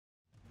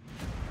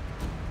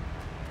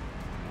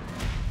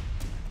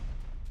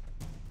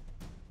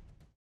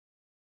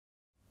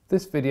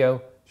This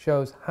video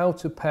shows how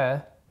to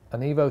pair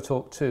an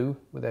EvoTorque 2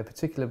 with a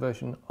particular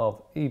version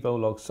of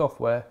EvoLog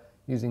software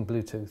using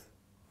Bluetooth.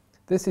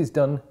 This is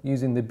done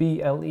using the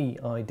Ble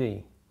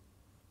ID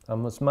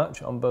and must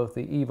match on both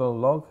the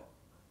EvoLog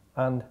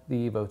and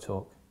the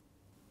EvoTorque.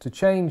 To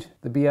change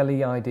the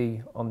Ble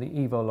ID on the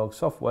EvoLog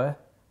software,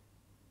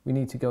 we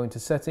need to go into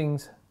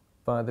Settings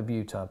via the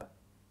View tab.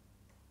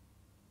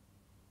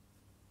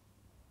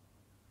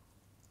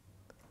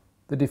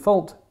 The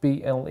default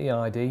Ble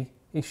ID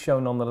is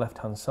shown on the left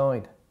hand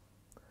side.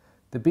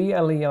 The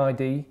Ble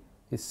ID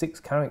is 6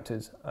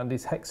 characters and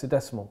is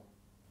hexadecimal.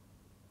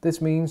 This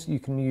means you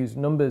can use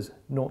numbers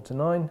 0 to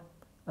 9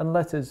 and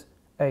letters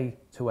A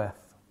to F.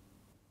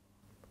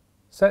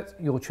 Set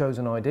your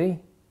chosen ID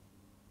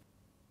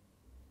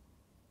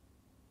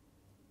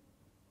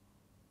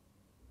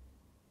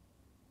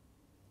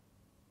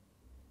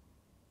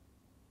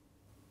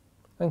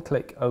and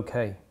click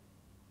OK.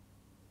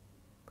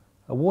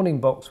 A warning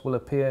box will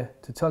appear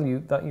to tell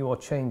you that you are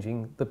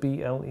changing the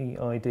Ble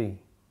ID.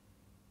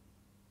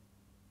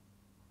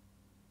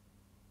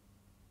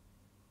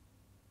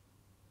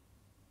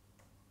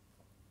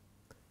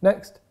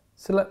 Next,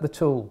 select the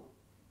tool.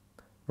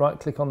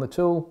 Right-click on the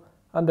tool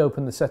and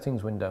open the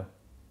settings window.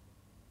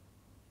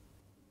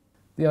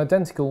 The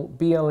identical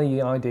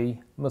Ble ID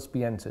must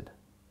be entered.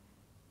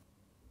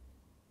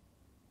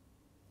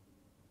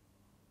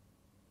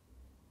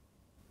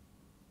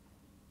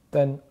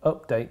 Then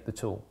update the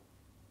tool.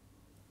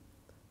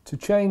 To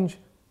change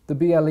the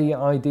Ble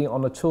ID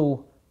on a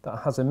tool that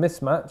has a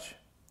mismatch,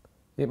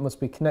 it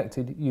must be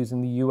connected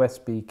using the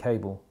USB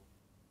cable.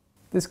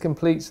 This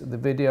completes the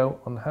video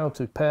on how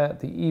to pair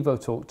the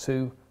EvoTorque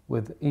 2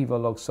 with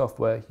EvoLog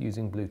software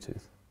using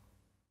Bluetooth.